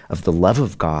God, of the love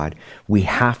of God, we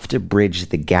have to bridge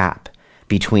the gap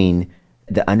between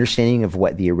the understanding of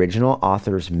what the original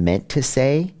authors meant to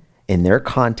say in their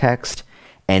context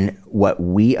and what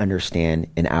we understand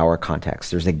in our context.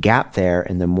 There's a gap there,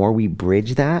 and the more we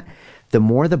bridge that, the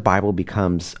more the Bible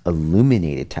becomes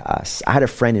illuminated to us. I had a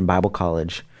friend in Bible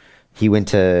college. He went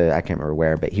to, I can't remember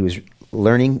where, but he was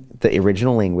learning the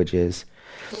original languages.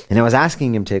 And I was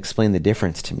asking him to explain the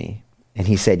difference to me. And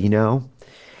he said,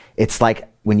 it's like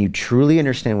when you truly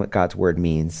understand what God's word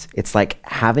means, it's like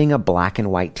having a black and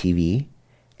white TV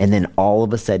and then all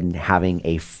of a sudden having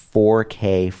a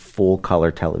 4K full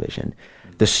color television.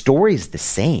 The story is the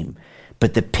same,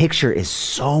 but the picture is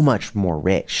so much more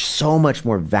rich, so much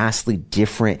more vastly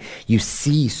different. You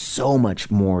see so much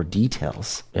more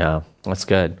details. Yeah, that's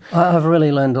good. I've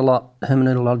really learned a lot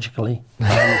hermeneutically.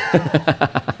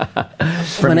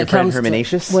 From your friend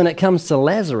Hermeneutics? When it comes to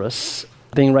Lazarus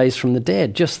being raised from the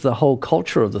dead, just the whole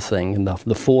culture of the thing and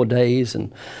the 4 days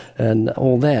and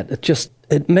all that,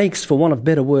 it makes, for want of a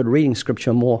better word, reading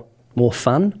scripture more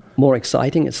fun, more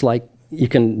exciting. It's like you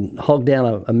can hog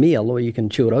down a meal, or you can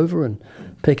chew it over and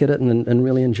pick at it and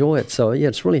really enjoy it. So yeah,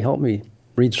 it's really helped me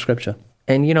read scripture.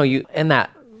 And you in that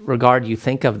regard, you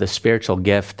think of the spiritual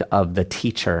gift of the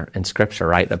teacher in scripture,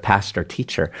 right? The pastor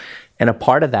teacher. And a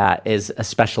part of that is a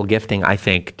special gifting, I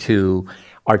think, to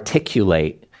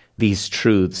articulate these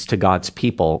truths to God's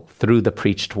people through the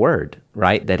preached word,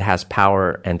 right? That has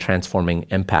power and transforming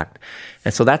impact.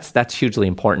 And so that's hugely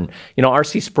important.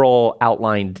 R.C. Sproul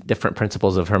outlined different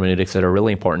principles of hermeneutics that are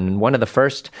really important. And one of the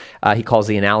first he calls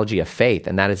the analogy of faith,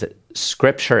 and that is that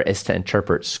Scripture is to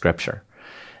interpret Scripture.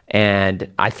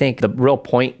 And I think the real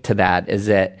point to that is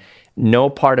that no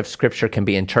part of Scripture can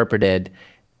be interpreted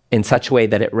in such a way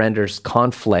that it renders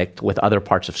conflict with other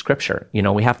parts of Scripture.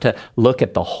 We have to look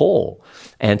at the whole.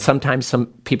 And sometimes some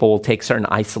people will take certain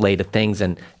isolated things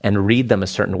and read them a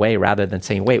certain way rather than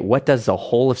saying, wait, what does the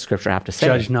whole of Scripture have to say?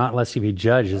 Judge not lest you be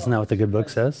judged. Isn't that what the good book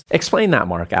says? Explain that,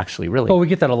 Mark, actually, really. Well, we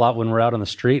get that a lot when we're out on the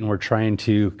street and we're trying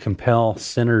to compel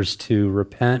sinners to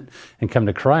repent and come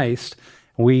to Christ.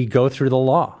 We go through the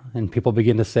law and people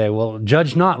begin to say, well,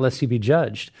 judge not lest you be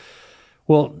judged.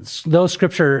 Well, though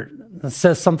Scripture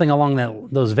says something along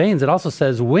those veins, it also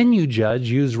says, when you judge,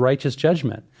 use righteous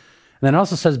judgment. And then it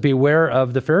also says, beware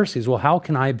of the Pharisees. Well, how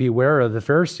can I beware of the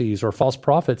Pharisees or false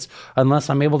prophets unless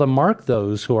I'm able to mark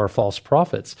those who are false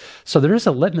prophets? So there is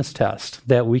a litmus test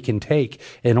that we can take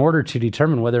in order to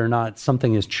determine whether or not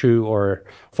something is true or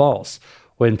false.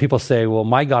 When people say, well,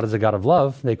 my God is a God of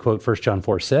love, they quote 1 John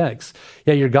 4:6.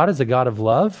 Yeah, your God is a God of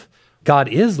love. God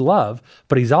is love,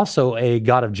 but he's also a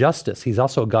God of justice. He's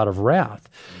also a God of wrath.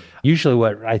 Usually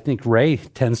what I think Ray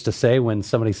tends to say when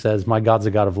somebody says, my God's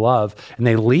a God of love, and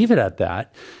they leave it at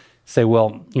that, say,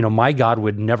 well, my God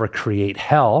would never create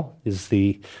hell, is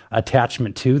the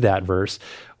attachment to that verse,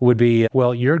 would be,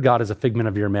 well, your God is a figment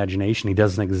of your imagination. He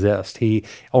doesn't exist. He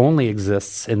only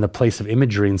exists in the place of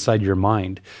imagery inside your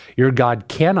mind. Your God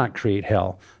cannot create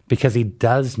hell because he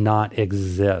does not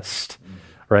exist.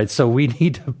 Right? So we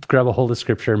need to grab a hold of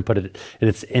Scripture and put it in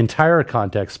its entire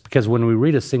context, because when we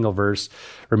read a single verse,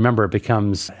 remember, it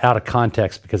becomes out of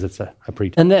context because it's a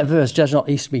pretense. And that verse, judge not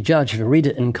lest be judged, if you read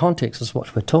it in context, is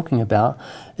what we're talking about.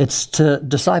 It's to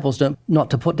disciples not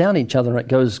to put down each other. It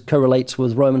correlates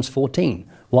with Romans 14.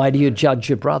 Why do you judge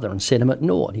your brother and set him at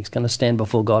naught? He's going to stand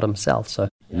before God himself. So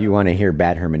you want to hear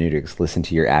bad hermeneutics, listen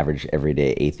to your average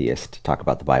everyday atheist talk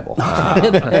about the Bible.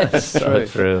 That's so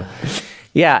true.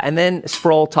 Yeah, and then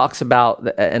Sproul talks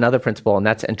about another principle, and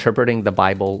that's interpreting the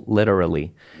Bible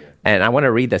literally. And I want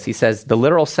to read this. He says, the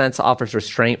literal sense offers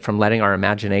restraint from letting our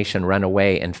imagination run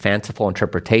away in fanciful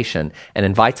interpretation and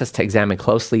invites us to examine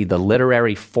closely the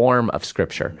literary form of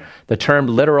Scripture. The term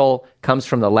literal comes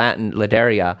from the Latin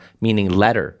literia, meaning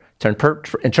letter. To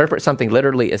interpret something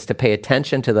literally is to pay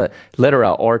attention to the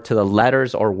litera, or to the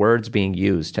letters or words being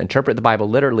used. To interpret the Bible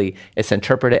literally is to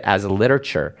interpret it as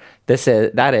literature.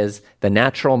 That is, the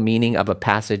natural meaning of a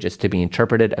passage is to be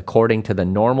interpreted according to the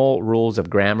normal rules of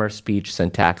grammar, speech,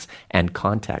 syntax, and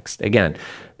context. Again,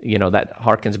 that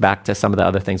harkens back to some of the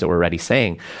other things that we're already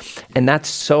saying. And that's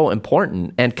so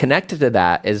important. And connected to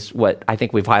that is what I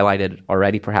think we've highlighted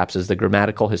already, perhaps, is the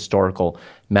grammatical historical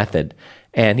method.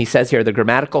 And he says here, the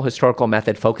grammatical historical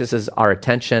method focuses our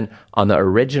attention on the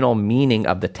original meaning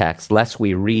of the text, lest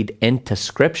we read into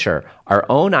Scripture our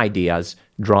own ideas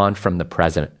drawn from the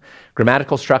present.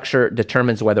 Grammatical structure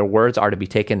determines whether words are to be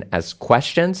taken as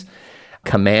questions,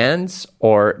 commands,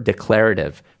 or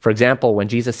declarative. For example, when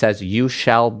Jesus says, you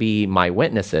shall be my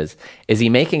witnesses, is he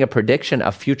making a prediction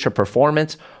of future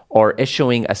performance or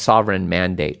issuing a sovereign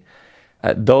mandate?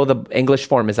 Though the English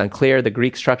form is unclear, the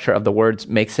Greek structure of the words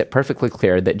makes it perfectly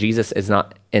clear that Jesus is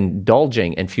not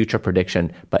indulging in future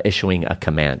prediction, but issuing a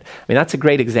command. I mean, that's a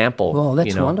great example. Well,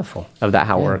 that's wonderful. Of that,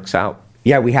 how it works out.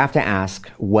 Yeah, we have to ask,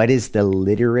 what is the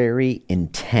literary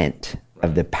intent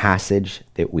of the passage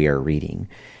that we are reading?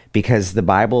 Because the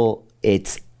Bible,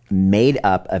 it's made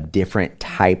up of different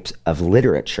types of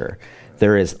literature.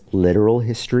 There is literal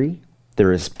history,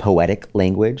 there is poetic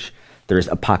language, there's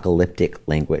apocalyptic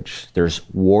language, there's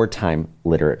wartime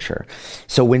literature.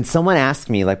 So when someone asks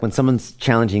me, like when someone's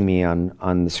challenging me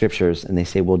on the Scriptures, and they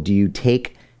say, well, do you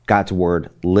take God's word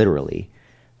literally?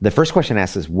 The first question I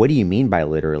ask is, what do you mean by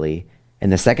literally?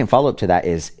 And the second follow-up to that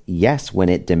is, yes, when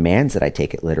it demands that I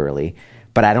take it literally,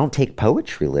 but I don't take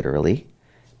poetry literally.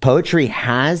 Poetry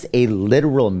has a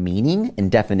literal meaning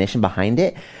and definition behind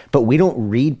it, but we don't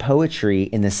read poetry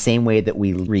in the same way that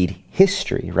we read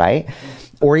history, right?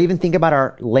 Or even think about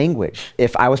our language.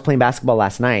 If I was playing basketball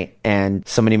last night and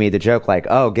somebody made the joke like,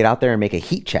 oh, get out there and make a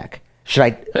heat check. Should I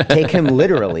take him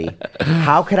literally?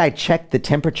 How could I check the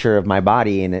temperature of my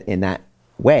body in that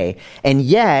way? And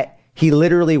yet, he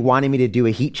literally wanted me to do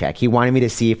a heat check. He wanted me to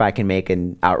see if I can make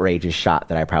an outrageous shot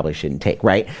that I probably shouldn't take,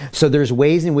 right? So there's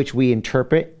ways in which we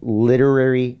interpret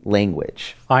literary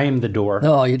language. I am the door.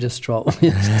 Oh, you just took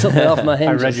it off my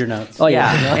hands. I read your notes. Oh,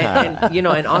 yeah.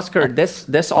 and Oscar,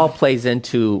 this all plays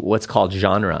into what's called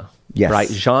genre. Yes. Right?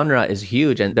 Genre is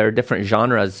huge, and there are different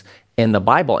genres in the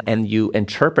Bible, and you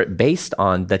interpret based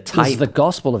on the type. This is the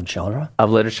gospel of genre.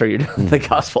 Of literature. You're doing the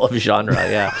gospel of genre,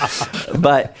 yeah.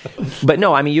 But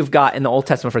no, I mean, you've got, in the Old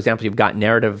Testament, for example, you've got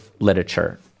narrative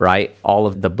literature, right? All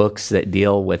of the books that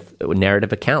deal with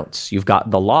narrative accounts. You've got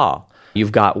the law.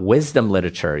 You've got wisdom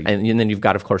literature. And then you've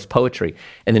got, of course, poetry.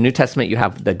 In the New Testament, you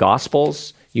have the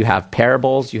Gospels, you have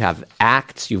parables, you have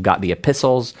Acts, you've got the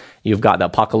epistles, you've got the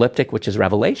apocalyptic, which is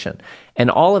Revelation. And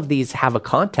all of these have a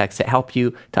context that help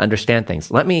you to understand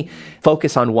things. Let me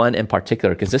focus on one in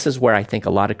particular, because this is where I think a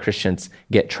lot of Christians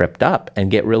get tripped up and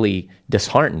get really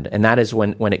disheartened. And that is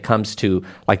when it comes to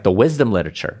like the wisdom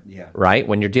literature, right?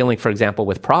 When you're dealing, for example,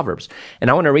 with Proverbs.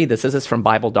 And I want to read this. This is from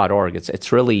Bible.org.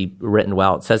 It's really written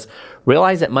well. It says,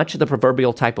 realize that much of the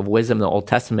proverbial type of wisdom in the Old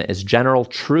Testament is general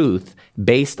truth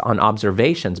based on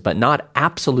observations, but not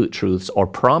absolute truths or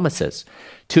promises.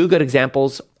 Two good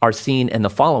examples are seen in the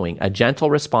following. A gentle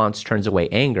response turns away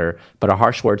anger, but a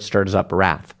harsh word stirs up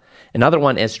wrath. Another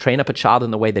one is train up a child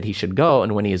in the way that he should go,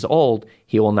 and when he is old,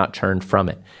 he will not turn from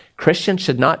it. Christians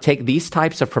should not take these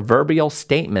types of proverbial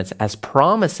statements as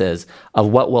promises of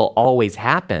what will always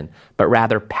happen, but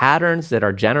rather patterns that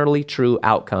are generally true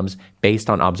outcomes based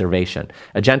on observation.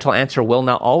 A gentle answer will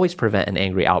not always prevent an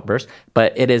angry outburst,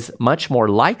 but it is much more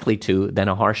likely to than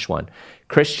a harsh one.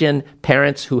 Christian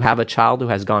parents who have a child who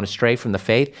has gone astray from the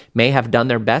faith may have done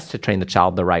their best to train the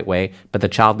child the right way, but the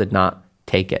child did not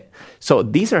take it. So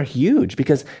these are huge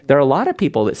because there are a lot of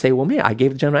people that say, well, man, I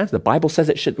gave the general answer. The Bible says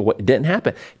it didn't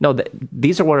happen. No,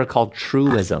 these are what are called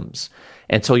truisms.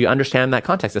 And so you understand that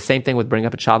context. The same thing with bring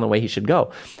up a child in the way he should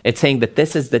go. It's saying that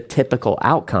this is the typical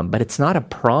outcome, but it's not a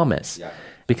promise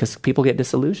because people get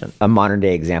disillusioned. A modern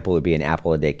day example would be an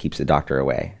apple a day keeps the doctor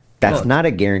away. That's not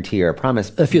a guarantee or a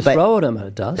promise. If you throw at him,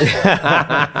 it does. The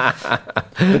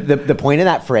point of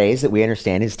that phrase that we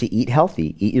understand is to eat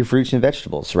healthy, eat your fruits and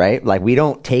vegetables, right? Like we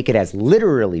don't take it as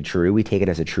literally true. We take it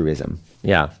as a truism.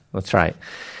 Yeah, that's right.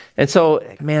 And so,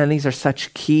 man, these are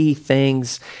such key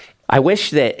things. I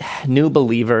wish that new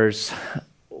believers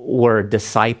were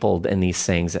discipled in these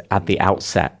things at the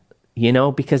outset,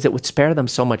 because it would spare them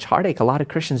so much heartache. A lot of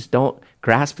Christians don't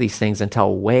grasp these things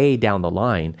until way down the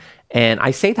line. And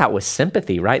I say that with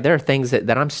sympathy, right? There are things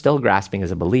that I'm still grasping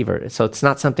as a believer. So it's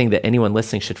not something that anyone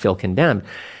listening should feel condemned,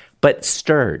 but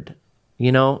stirred,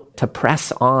 to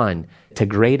press on to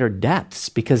greater depths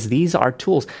because these are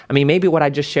tools. I mean, maybe what I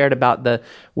just shared about the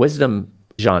wisdom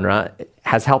genre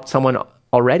has helped someone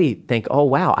already think, oh,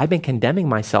 wow, I've been condemning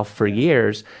myself for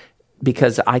years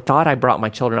because I thought I brought my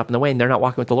children up in the way and they're not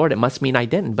walking with the Lord. It must mean I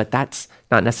didn't, but that's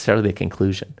not necessarily the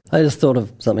conclusion. I just thought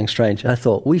of something strange. I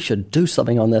thought we should do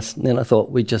something on this, and then I thought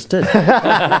we just did.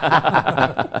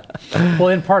 Well,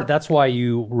 in part, that's why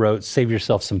you wrote Save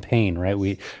Yourself Some Pain,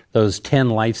 right? Those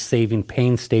 10 life-saving,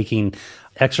 painstaking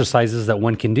exercises that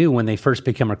one can do when they first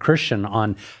become a Christian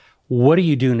on what do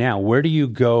you do now? Where do you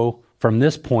go from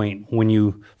this point when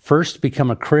you first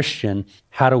become a Christian?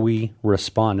 How do we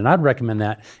respond? And I'd recommend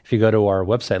that if you go to our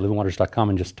website, livingwaters.com,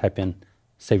 and just type in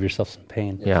Save Yourself Some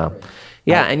Pain. Yeah.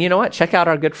 Yeah, and you know what? Check out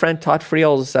our good friend Todd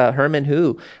Friel's Herman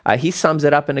Who. He sums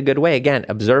it up in a good way. Again,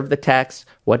 observe the text.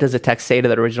 What does the text say to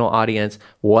the original audience?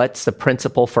 What's the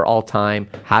principle for all time?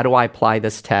 How do I apply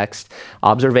this text?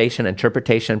 Observation,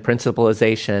 interpretation,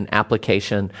 principalization,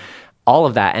 application, all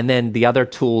of that. And then the other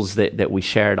tools that we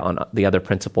shared on the other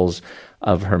principles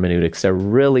of hermeneutics, they're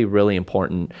really, really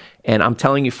important. And I'm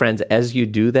telling you, friends, as you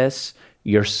do this,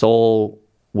 your soul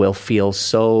will feel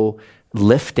so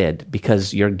lifted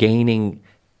because you're gaining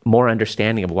more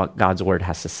understanding of what God's word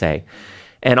has to say.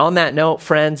 And on that note,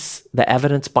 friends, the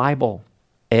Evidence Bible,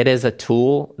 it is a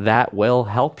tool that will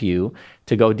help you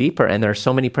to go deeper. And there are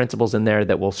so many principles in there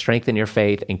that will strengthen your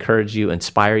faith, encourage you,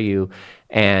 inspire you,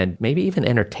 and maybe even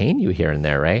entertain you here and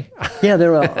there, right? Yeah,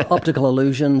 there are optical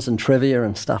illusions and trivia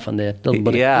and stuff in there. A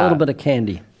little bit of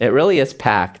candy. It really is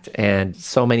packed, and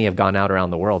so many have gone out around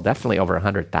the world. Definitely over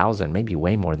 100,000, maybe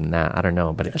way more than that. I don't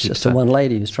know, but it's just one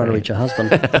lady who's trying to reach her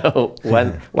husband.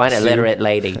 one illiterate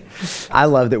lady. I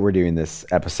love that we're doing this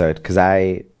episode because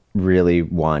I really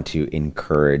want to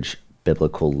encourage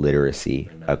biblical literacy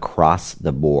across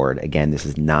the board. Again, this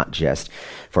is not just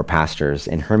for pastors.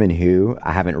 And Herman Who,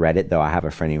 I haven't read it, though I have a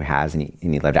friend who has, and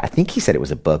he loved it. I think he said it was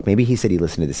a book. Maybe he said he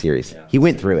listened to the series. Yeah. He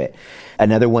went through it.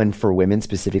 Another one for women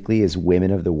specifically is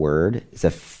Women of the Word. It's a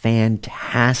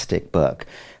fantastic book.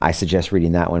 I suggest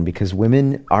reading that one because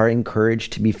women are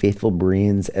encouraged to be faithful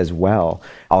Bereans as well.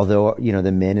 Although,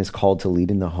 the men is called to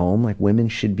lead in the home, like women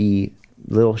should be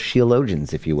little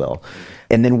theologians, if you will.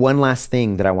 And then one last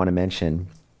thing that I want to mention,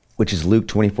 which is Luke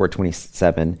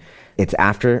 24:27. It's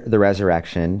after the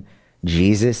resurrection.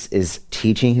 Jesus is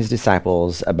teaching his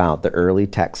disciples about the early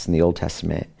texts in the Old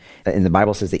Testament. And the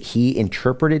Bible says that he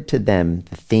interpreted to them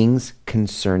the things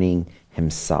concerning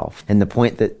himself. And the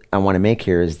point that I want to make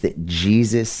here is that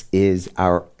Jesus is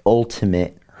our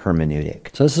ultimate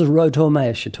hermeneutic. So this is Road to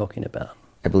Emmaus you're talking about.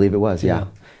 I believe it was, yeah.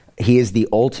 He is the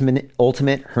ultimate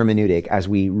hermeneutic. As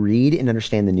we read and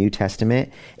understand the New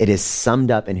Testament, it is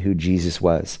summed up in who Jesus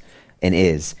was and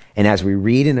is. And as we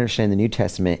read and understand the New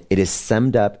Testament, it is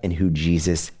summed up in who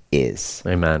Jesus is.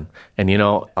 Amen. And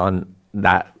on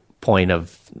that point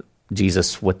of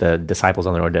Jesus with the disciples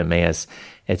on the road to Emmaus,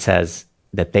 it says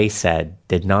that they said,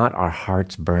 did not our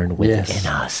hearts burn within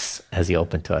us as he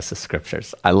opened to us the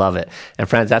scriptures? I love it. And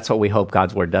friends, that's what we hope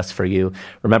God's word does for you.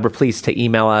 Remember, please, to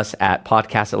email us at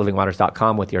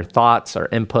podcast@livingwaters.com with your thoughts or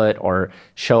input or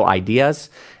show ideas.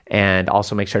 And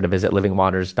also make sure to visit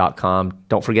livingwaters.com.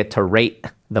 Don't forget to rate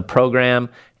the program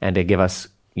and to give us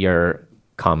your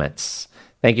comments.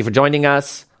 Thank you for joining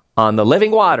us on the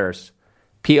Living Waters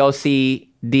POC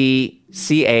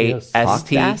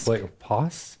P-O-D-C-A-S-T. Wait,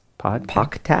 pause?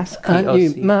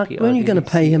 Podcast? Mark, when are you going to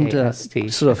pay him to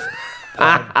sort of...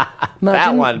 Mark,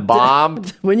 That one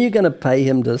bombed. When are you going to pay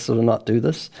him to sort of not do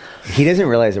this? He doesn't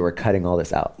realize that we're cutting all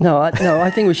this out. No,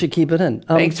 I think we should keep it in.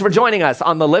 Thanks for joining us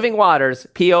on the Living Waters,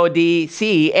 P-O-D-C-A-S-T.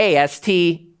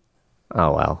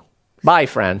 Oh, well. Bye,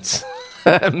 friends.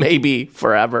 Maybe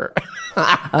forever.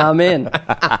 Amen.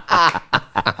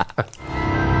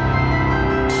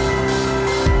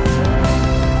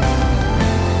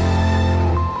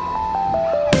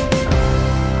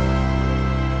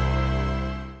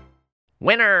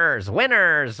 Winners,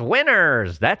 winners,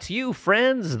 winners. That's you,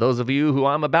 friends. Those of you who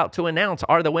I'm about to announce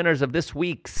are the winners of this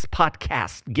week's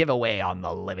podcast giveaway on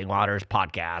the Living Waters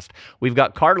podcast. We've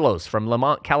got Carlos from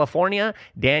Lamont, California,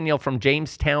 Daniel from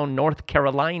Jamestown, North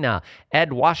Carolina,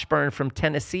 Ed Washburn from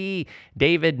Tennessee,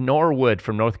 David Norwood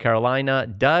from North Carolina,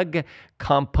 Doug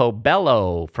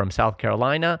Campobello from South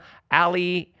Carolina,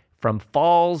 Ali from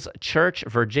Falls Church,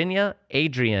 Virginia,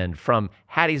 Adrian from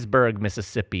Hattiesburg,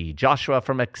 Mississippi, Joshua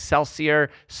from Excelsior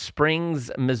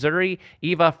Springs, Missouri,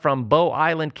 Eva from Bow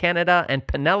Island, Canada, and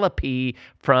Penelope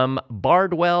from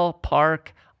Bardwell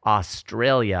Park,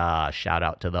 Australia. Shout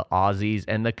out to the Aussies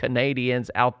and the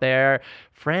Canadians out there.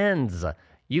 Friends,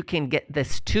 you can get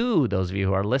this too. Those of you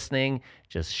who are listening,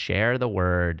 just share the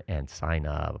word and sign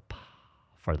up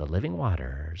for the Living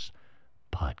Waters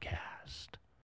podcast.